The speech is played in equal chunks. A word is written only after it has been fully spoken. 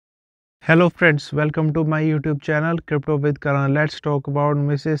Hello friends, welcome to my YouTube channel Crypto with Karan. Let's talk about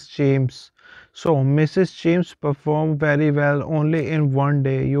Mrs. Cheems. So Mrs. Cheems performed very well only in one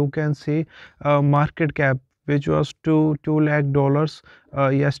day. You can see market cap which was two lakh dollars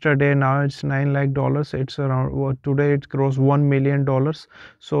yesterday. Now it's 9 lakh dollars. It's around today it grows $1 million.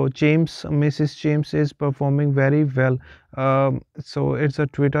 So Mrs. Cheems is performing very well. So it's a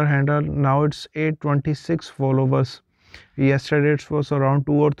Twitter handle. Now it's 826 followers. Yesterday it was around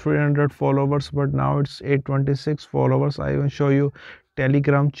 2 or 300 followers, but now it's 826 followers. I will show you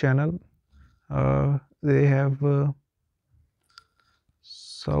Telegram channel. They have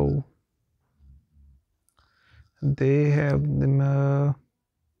so they have them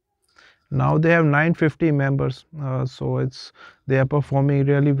now they have 950 members. So they are performing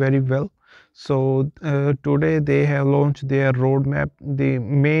really very well. So today they have launched their roadmap. The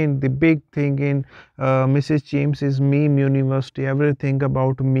big thing in Mrs. Cheems is meme university, everything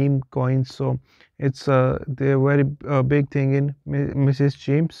about meme coins. So it's the very big thing in Mrs.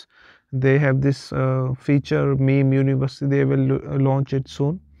 Cheems. They have this feature meme university. They will launch it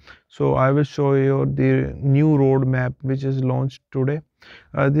soon. So I will show you the new roadmap which is launched today.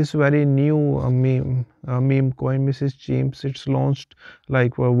 This very new meme coin Mrs. Cheems, it's launched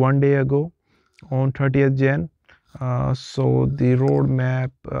like one day ago on 30th Jan. So the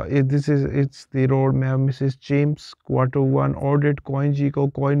roadmap, it's the roadmap Mrs. Cheems Q1 audit, Coingco,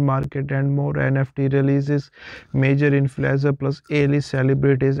 Coin Market and more NFT releases, major influencer plus A-list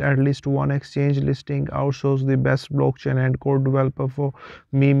celebrities, at least one exchange listing, outsource the best blockchain and code developer for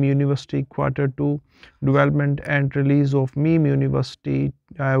Meme University Q2 development and release of Meme University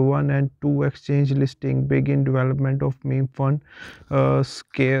 1 and 2 exchange listing, begin development of meme fund,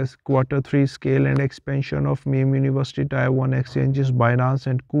 scale Q3 scale and expansion of meme university Taiwan exchanges Binance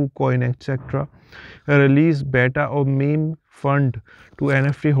and KuCoin etc. Release beta of meme fund to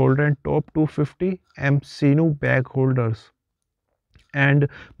NFT holder and top 250 MCNU bag holders and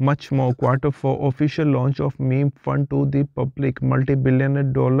much more. Q4 official launch of meme fund to the public,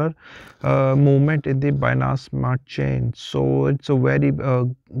 multi-billion dollar movement in the Binance Smart Chain. So it's a very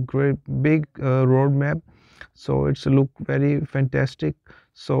great big roadmap. So it's look very fantastic.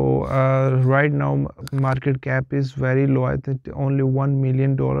 So right now market cap is very low. I think only $1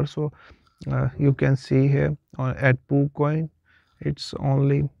 million. So you can see here at PooCoin it's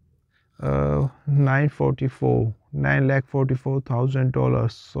only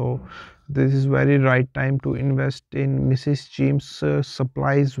 9,44,000. So this is very right time to invest in Mrs. Cheems.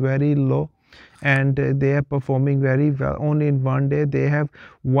 Supply is very low and they are performing very well. Only in one day they have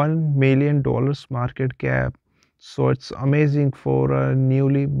 $1 million market cap. So it's amazing for a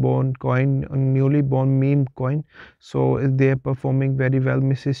newly born meme coin. So they are performing very well,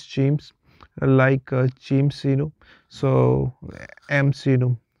 Mrs. Cheems, like Cheems, so MC.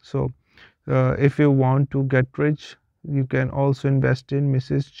 So if you want to get rich, you can also invest in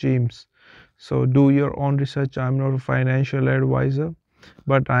Mrs. Cheems. So do your own research. I'm not a financial advisor,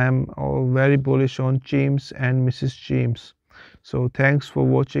 but I am very bullish on Cheems and Mrs. Cheems. So thanks for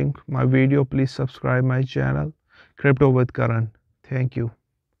watching my video. Please subscribe my channel Crypto with Karan. Thank you.